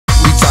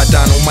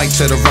dynamite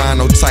to the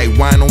rhino type.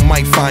 Wine on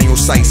mic, find your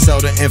site.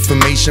 Sell the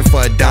information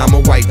for a dime a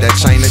white. That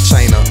China.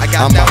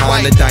 I'm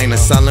behind the diner,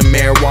 selling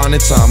marijuana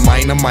to a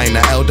minor.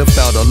 Elder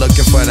felder,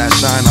 looking for that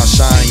shine, I'll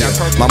shine ya.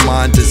 My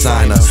mind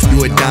designer,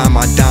 you a dime,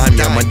 I dime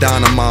ya.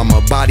 Madonna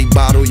mama, body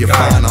bottle, you're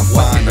fine, I'm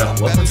fine.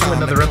 Welcome to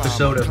another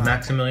episode of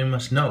Maximilian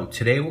Must Know.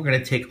 Today we're going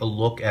to take a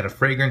look at a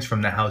fragrance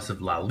from the house of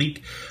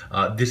Lalique.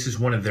 This is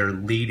one of their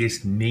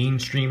latest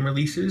mainstream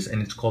releases,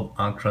 and it's called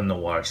Encre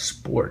Noire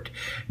Sport.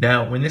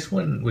 Now, when this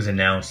one was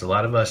announced, a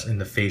lot of us in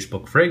the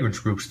Facebook fragrance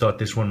groups thought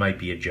this one might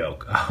be a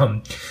joke,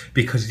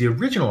 because the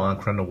original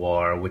Encre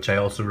Noire, which I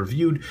also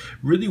reviewed,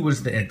 really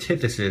was the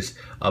antithesis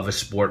of a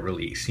sport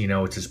release. You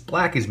know, it's as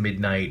black as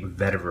midnight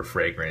vetiver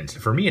fragrance.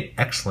 For me, an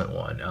excellent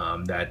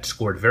one that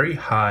scored very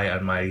high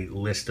on my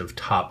list of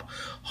top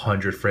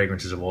 100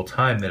 fragrances of all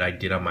time that I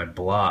did on my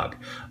blog.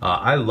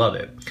 I love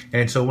it.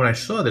 And so when I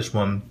saw this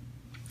one,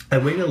 I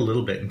waited a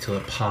little bit until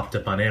it popped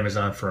up on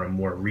Amazon for a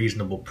more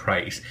reasonable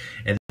price,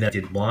 and then I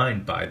did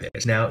blind buy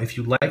this. Now, if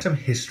you like some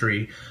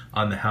history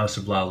on the House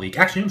of Lalique,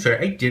 actually, I'm sorry,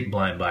 I did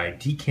blind buy.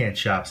 Decant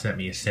Shop sent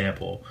me a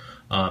sample,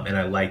 and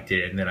I liked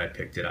it, and then I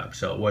picked it up,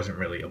 so it wasn't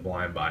really a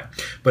blind buy.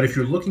 But if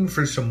you're looking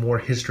for some more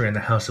history on the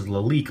House of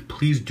Lalique,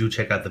 please do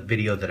check out the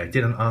video that I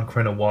did on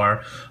Encre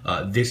Noire.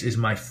 This is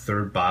my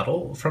third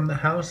bottle from the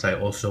house. I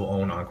also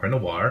own Encre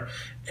Noire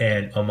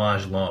and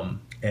Hommage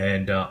L'Homme.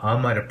 And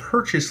on my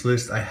to-purchase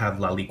list, I have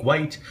Lalique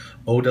White,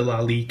 Eau de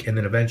Lalique, and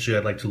then eventually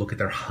I'd like to look at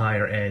their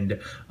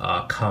higher-end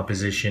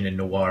composition and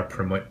Noir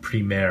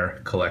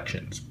Primaire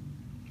collections.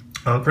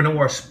 Encre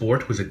Noire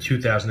Sport was a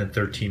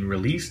 2013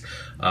 release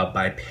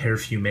by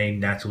Parfumée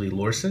Nathalie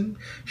Lorson.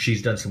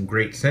 She's done some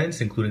great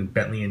scents, including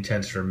Bentley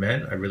Intense for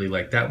Men. I really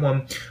like that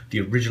one.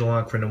 The original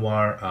Encre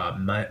Noire,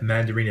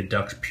 Mandarina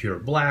Ducks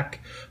Pure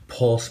Black,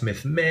 Paul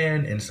Smith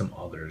Man, and some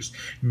others.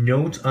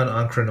 Notes on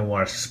Encre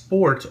Noire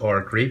Sport are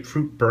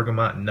grapefruit,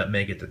 bergamot, and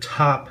nutmeg at the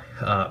top.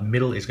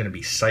 Middle is going to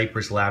be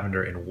cypress,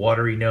 lavender, and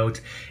watery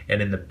notes.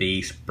 And in the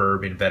base,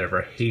 bourbon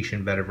vetiver,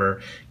 Haitian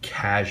vetiver,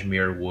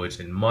 cashmere woods,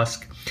 and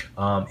musk.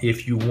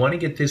 If you want to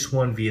get this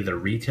one via the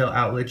retail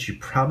outlets, you're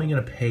probably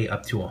going to pay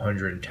up to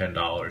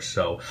 $110.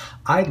 So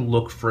I'd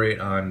look for it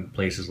on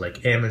places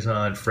like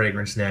Amazon,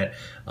 FragranceNet.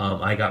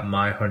 I got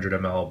my 100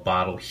 ml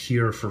bottle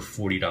here for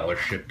 $40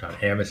 shipped on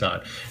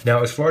Amazon.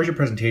 Now, as far as your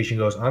presentation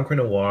goes, Encre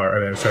Noire,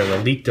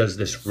 Lalique does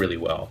this really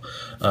well.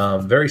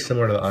 Very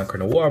similar to the Encre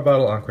Noire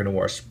bottle, Encre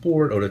Noire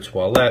Sport, Eau de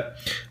Toilette.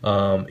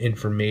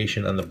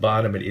 Information on the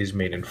bottom, it is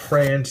made in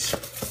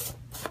France.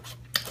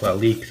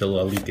 Lalique, the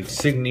Lalique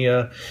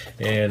insignia,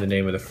 and the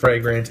name of the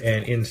fragrance.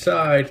 And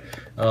inside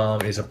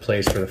is a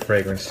place for the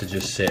fragrance to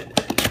just sit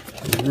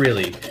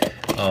really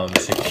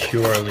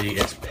securely.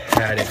 It's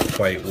padded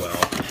quite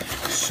well.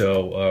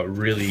 So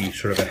really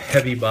sort of a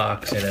heavy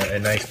box and a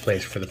nice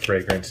place for the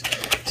fragrance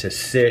to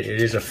sit.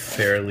 It is a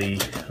fairly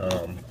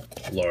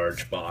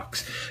large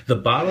box. The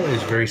bottle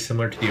is very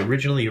similar to the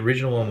original. The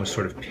original one was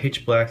sort of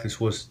pitch black. This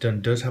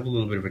does have a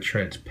little bit of a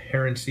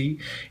transparency.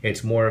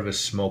 It's more of a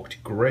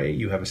smoked gray.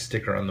 You have a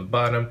sticker on the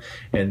bottom,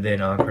 and then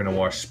Encre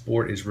Noire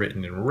Sport is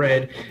written in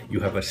red.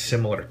 You have a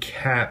similar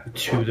cap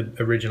to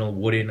the original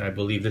wooden. I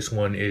believe this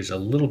one is a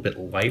little bit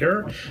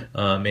lighter,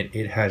 and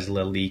it has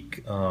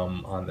Lalique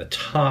on the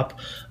top.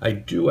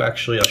 I'll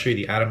show you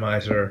the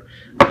atomizer.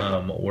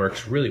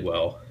 Works really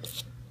well.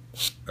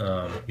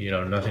 You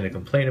know, nothing to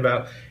complain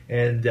about.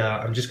 And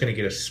I'm just going to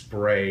get a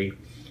spray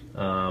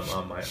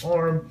on my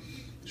arm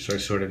so I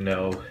sort of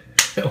know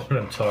what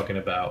I'm talking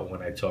about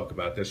when I talk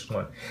about this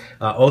one.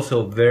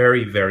 Also,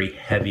 very, very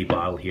heavy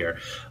bottle here.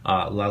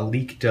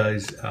 Lalique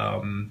does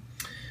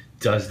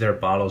their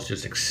bottles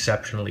just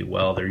exceptionally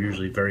well. They're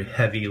usually very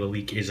heavy.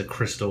 Lalique is a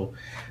crystal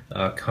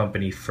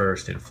company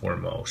first and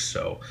foremost,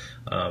 so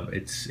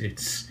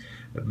it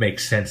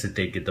makes sense that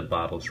they get the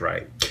bottles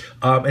right.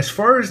 As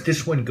far as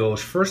this one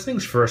goes, first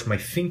things first, my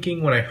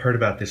thinking when I heard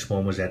about this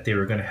one was that they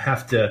were going to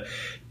have to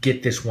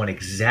get this one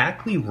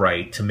exactly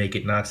right to make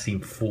it not seem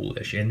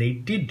foolish, and they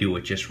did do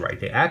it just right.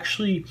 They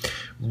actually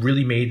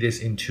really made this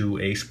into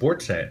a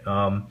sports scent.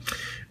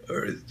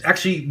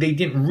 Actually, they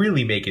didn't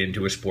really make it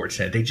into a sports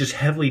scent. They just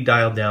heavily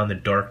dialed down the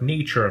dark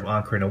nature of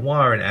Encre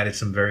Noire and added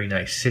some very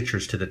nice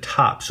citrus to the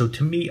top. So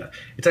to me,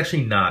 it's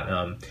actually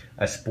not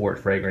a sport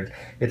fragrance.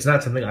 It's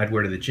not something I'd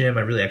wear to the gym.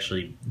 I really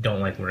actually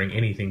don't like wearing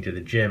anything to the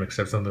gym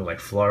except something like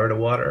Florida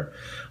Water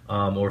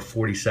or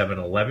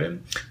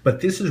 4711.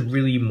 But this is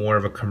really more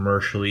of a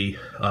commercially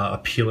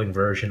appealing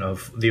version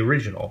of the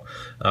original,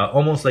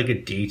 almost like a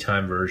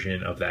daytime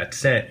version of that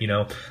scent. You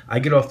know, I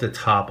get off the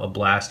top a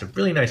blast of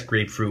really nice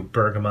grapefruit,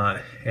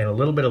 bergamot, and a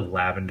little bit of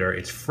lavender.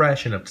 It's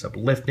fresh and it's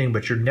uplifting,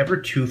 but you're never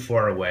too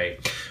far away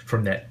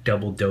from that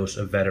double dose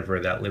of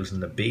vetiver that lives in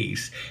the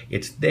base.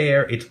 It's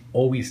there, it's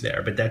always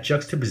there, but that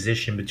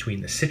juxtaposition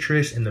between the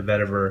citrus and the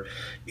vetiver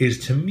is,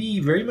 to me,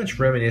 very much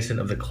reminiscent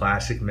of the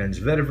classic men's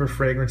vetiver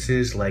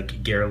fragrances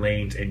like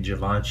Guerlain's and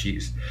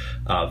Givenchy's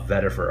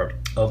vetiver.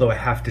 Although I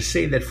have to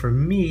say that for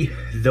me,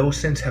 those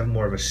scents have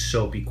more of a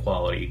soapy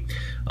quality,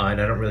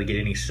 and I don't really get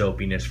any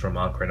soapiness from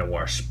Encre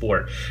Noire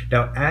Sport.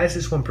 Now, as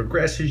this one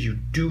progresses, you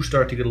do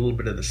start to get a little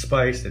bit of the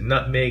spice, the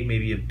nutmeg,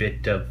 maybe a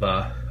bit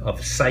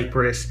of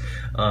cypress,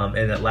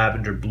 and that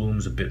lavender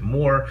blooms a bit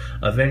more.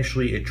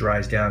 Eventually, it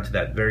dries down to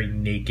that very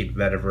naked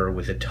vetiver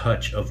with a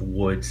touch of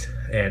woods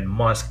and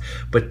musk.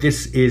 But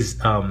this is,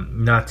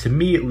 not to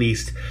me at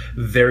least,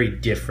 very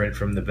different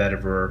from the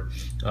vetiver.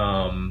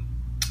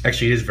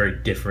 Actually, it is very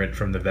different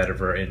from the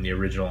vetiver in the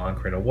original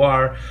Encre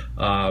Noire.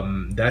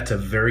 That's a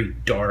very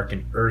dark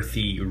and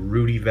earthy,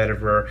 rooty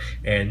vetiver,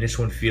 and this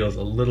one feels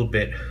a little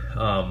bit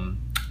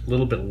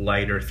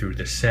lighter through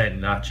the scent,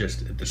 not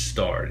just at the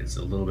start. It's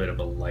a little bit of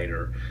a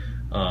lighter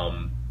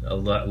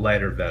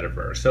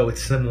vetiver. So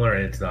it's similar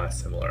and it's not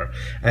similar.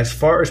 As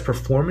far as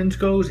performance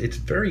goes, it's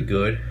very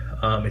good.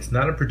 It's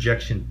not a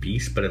projection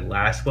beast, but it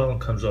lasts well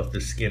and comes off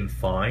the skin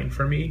fine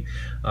for me.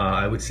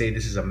 I would say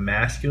this is a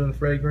masculine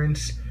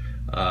fragrance.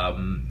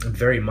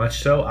 Very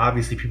much so.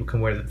 Obviously, people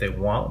can wear that they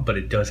want, but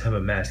it does have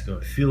a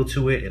masculine feel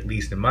to it, at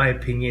least in my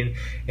opinion.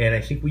 And I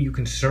think you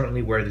can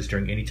certainly wear this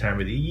during any time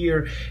of the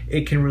year.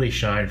 It can really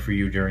shine for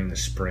you during the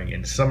spring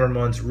and summer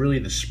months. Really,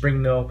 the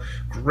spring though,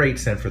 great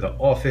scent for the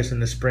office in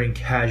the spring,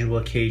 casual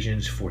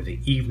occasions, for the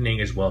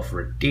evening as well, for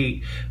a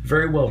date.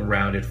 Very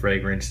well-rounded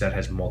fragrance that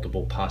has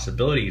multiple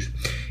possibilities.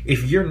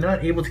 If you're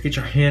not able to get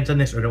your hands on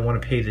this or don't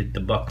want to pay the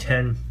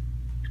 $110,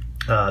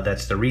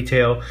 that's the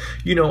retail.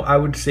 You know, I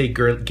would say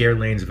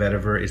Guerlain's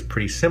vetiver is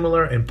pretty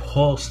similar, and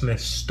Paul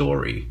Smith's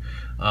Story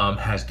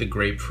has the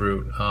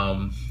grapefruit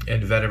and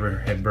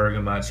vetiver and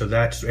bergamot, so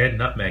that's, and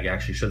nutmeg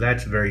actually, so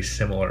that's very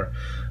similar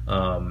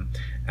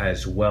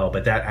as well,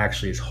 but that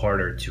actually is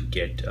harder to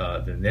get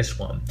than this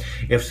one.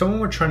 If someone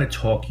were trying to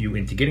talk you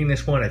into getting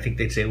this one, I think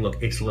they'd say,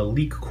 look, it's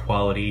Lalique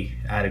quality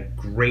at a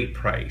great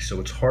price, so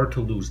it's hard to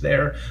lose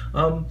there.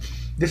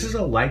 This is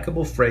a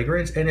likable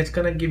fragrance, and it's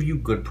going to give you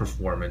good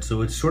performance,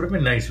 so it's sort of a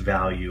nice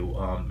value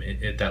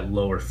at that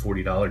lower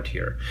 $40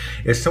 tier.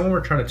 If someone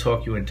were trying to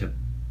talk you into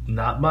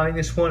not buying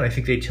this one, I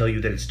think they tell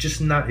you that it's just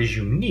not as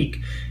unique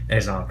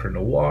as Encre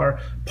Noire.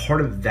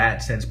 Part of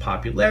that scent's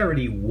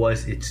popularity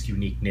was its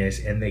uniqueness,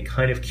 and they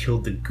kind of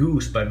killed the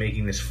goose by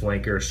making this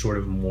flanker sort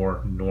of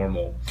more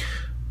normal.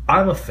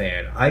 I'm a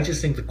fan. I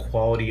just think the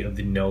quality of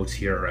the notes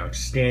here are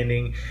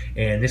outstanding,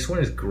 and this one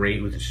is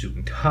great with the suit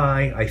and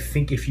tie. I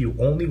think if you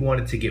only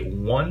wanted to get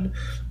one,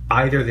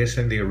 either this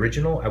or the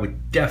original, I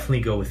would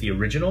definitely go with the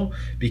original,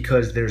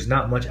 because there's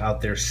not much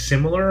out there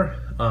similar,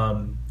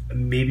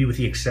 maybe with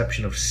the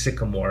exception of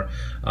Sycamore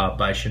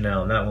by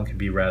Chanel, and that one can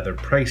be rather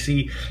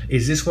pricey.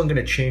 Is this one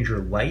going to change your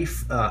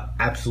life?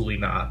 Absolutely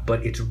not,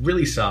 but it's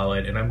really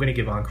solid, and I'm going to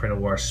give Encre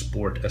Noire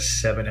Sport a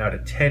 7 out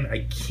of 10.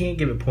 I can't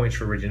give it points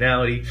for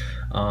originality,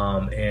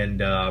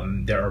 and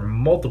there are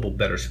multiple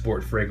better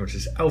sport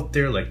fragrances out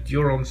there, like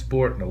Dior Homme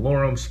Sport and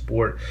Allure Homme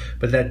Sport,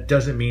 but that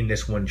doesn't mean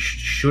this one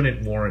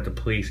shouldn't warrant a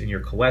place in your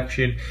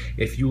collection.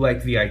 If you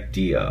like the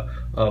idea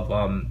of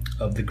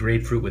the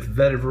grapefruit with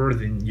vetiver,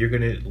 then you're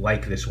going to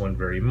like this one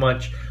very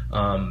much.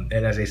 And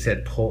as I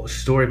said,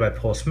 Story by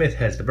Paul Smith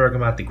has the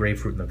bergamot, the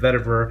grapefruit, and the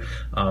vetiver,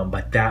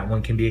 but that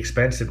one can be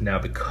expensive now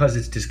because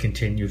it's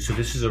discontinued. So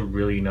this is a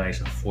really nice,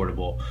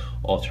 affordable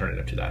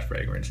alternative to that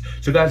fragrance.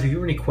 So guys, if you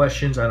have any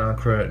questions on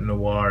Encre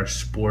Noire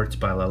Sports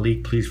by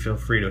Lalique, please feel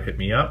free to hit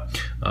me up.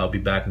 I'll be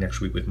back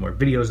next week with more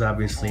videos,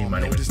 obviously.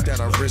 My name is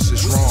Maximilian. That our wrist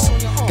is wrong.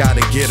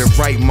 Gotta get it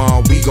right,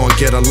 mom. We gon'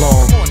 get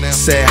along.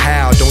 Said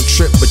how, don't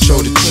trip, but yo,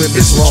 the trip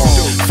is long.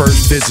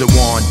 First visit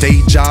one,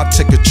 day job,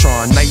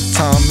 Ticketron.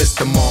 Nighttime,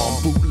 Mr.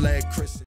 Mom. Bootleg Chris.